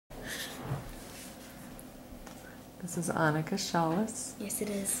This is Annika Shawless. Yes, it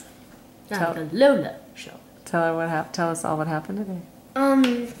is. Annika Lola show. Tell us all what happened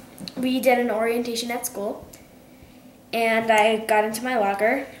today. We did an orientation at school, and I got into my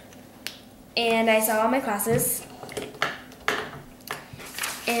locker, and I saw all my classes,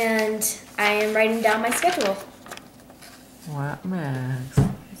 and I am writing down my schedule. What, Max?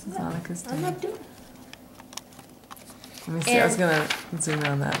 This is Annika's day. I'm not doing. Let me see. I was gonna zoom in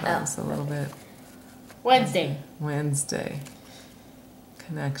on that mouse a little bit. Wednesday.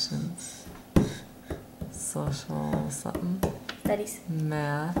 Connections. Social something. Studies.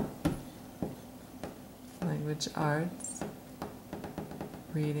 Math. Language arts.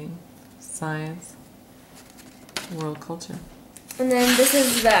 Reading. Science. World culture. And then this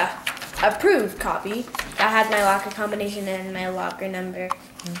is the approved copy that has my locker combination and my locker number.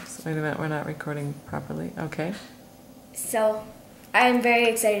 Oops, wait a minute. We're not recording properly. Okay. So I'm very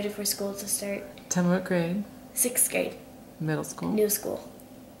excited for school to start. Tell me what grade? 6th grade. Middle school. New school.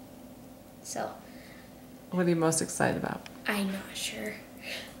 So What are you most excited about? I'm not sure.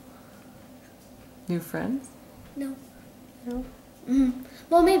 New friends? No.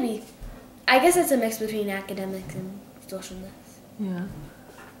 Well, maybe. I guess it's a mix between academics and socialness. Yeah.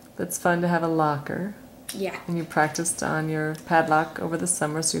 That's fun to have a locker. Yeah. And you practiced on your padlock over the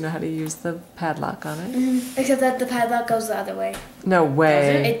summer, so you know how to use the padlock on it. Except that the padlock goes the other way. No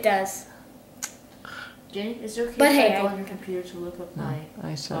way. It does. Jenny, is it okay But if hey, I go I- on your computer to look up No, my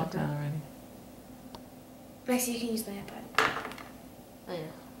I shut it locker? down already. Maxie, you can use my iPad. Oh, yeah.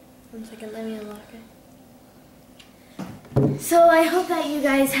 1 second, let me unlock it. So I hope that you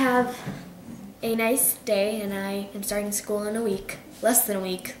guys have a nice day, and I am starting school in a week. Less than a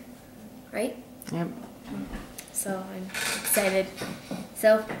week. Right? Yep. So I'm excited.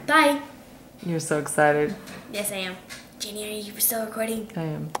 So, bye. You're so excited. Yes, I am. Jenny, are you still recording? I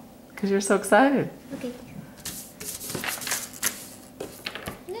am. Because you're so excited. Okay.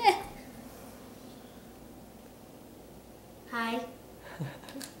 Hi.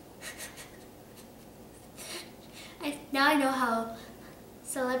 Now I know how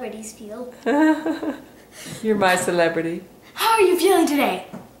celebrities feel. You're my celebrity. How are you feeling today?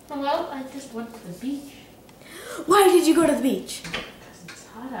 Well, I just went to the beach. Why did you go to the beach? Because it's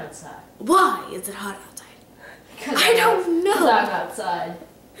hot outside. Why is it hot outside? I don't Because know. I'm outside.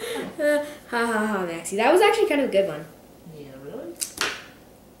 Ha, Maxie. That was actually kind of a good one. Yeah, really? Is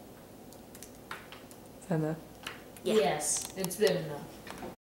that enough? Yeah. Yes, it's been enough.